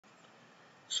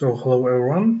So hello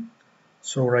everyone.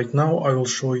 So right now I will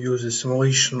show you the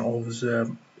simulation of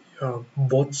the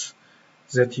bots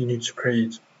that you need to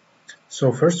create.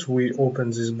 So first we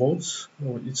open this bot.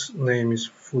 Its name is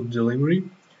food delivery.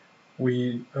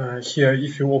 We here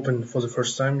if you open for the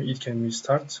first time it can be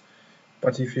start,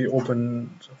 but if you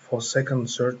open for second,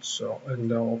 third,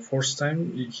 and fourth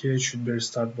time here it should be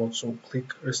restart bot. So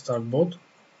click restart bot.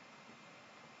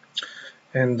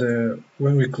 And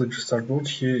when we click start bot,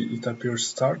 here it appears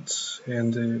start,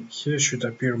 and here should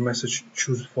appear message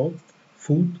choose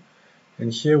food,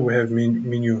 and here we have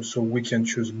menu, so we can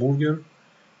choose burger,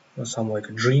 some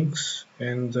like drinks,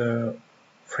 and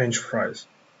French fries.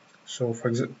 So for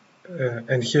example,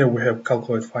 and here we have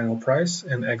calculate final price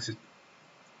and exit.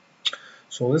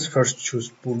 So let's first choose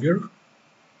burger,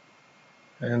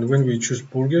 and when we choose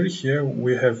burger, here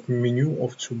we have menu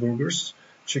of two burgers.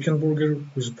 Chicken burger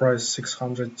with price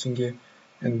 600 tenge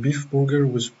and beef burger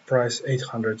with price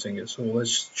 800 tenge. So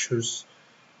let's choose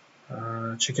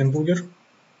chicken burger.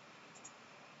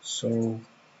 So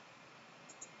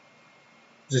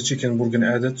the chicken burger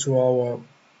added to our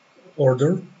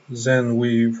order. Then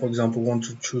we, for example, want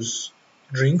to choose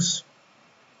drinks,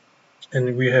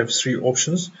 and we have three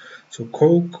options. So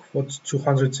Coke for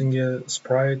 200 tenge,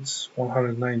 Sprite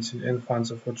 190, and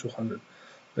Fanta for 200.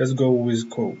 Let's go with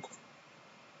Coke.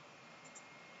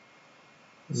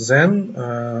 Then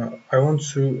I want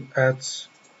to add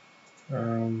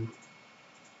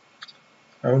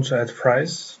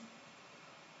fries.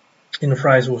 In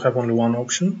fries we have only one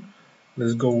option.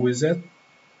 Let's go with that.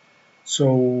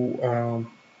 So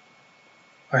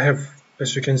I have,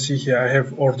 as you can see here, I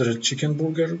have ordered chicken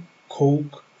burger,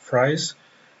 Coke, fries.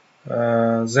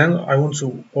 Then I want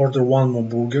to order one more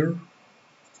burger,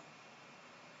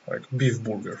 like beef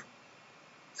burger.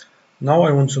 Now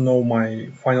I want to know my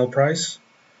final price.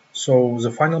 So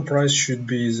the final price should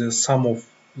be the sum of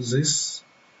this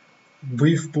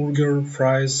beef burger,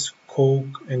 fries,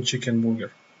 Coke, and chicken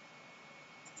burger.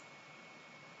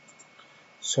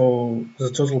 So the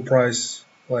total price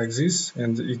like this,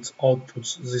 and it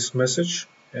outputs this message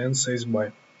and says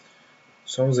buy.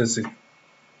 So that's it.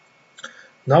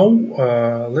 Now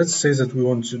let's say that we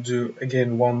want to do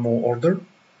again one more order,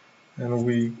 and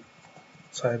we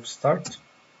type start,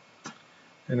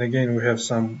 and again we have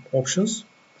some options,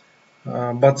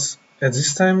 but at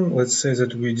this time let's say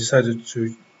that we decided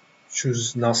to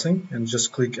choose nothing and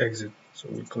just click exit. So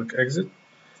we click exit.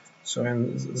 So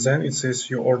and then it says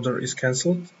your order is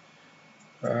cancelled.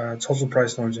 Total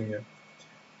price not yet.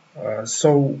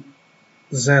 So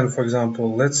then, for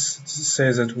example, let's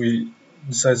say that we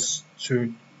decide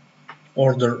to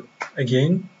order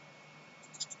again.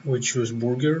 We choose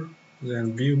burger,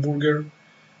 then beef burger,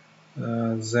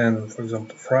 then, for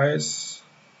example, fries.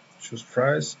 Choose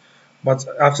fries. But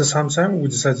after some time, we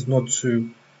decided not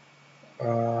to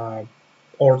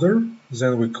order.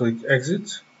 Then we click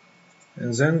exit,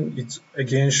 and then it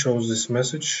again shows this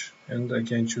message, and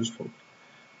again choose food.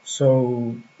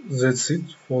 So that's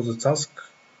it for the task.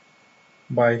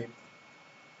 Bye.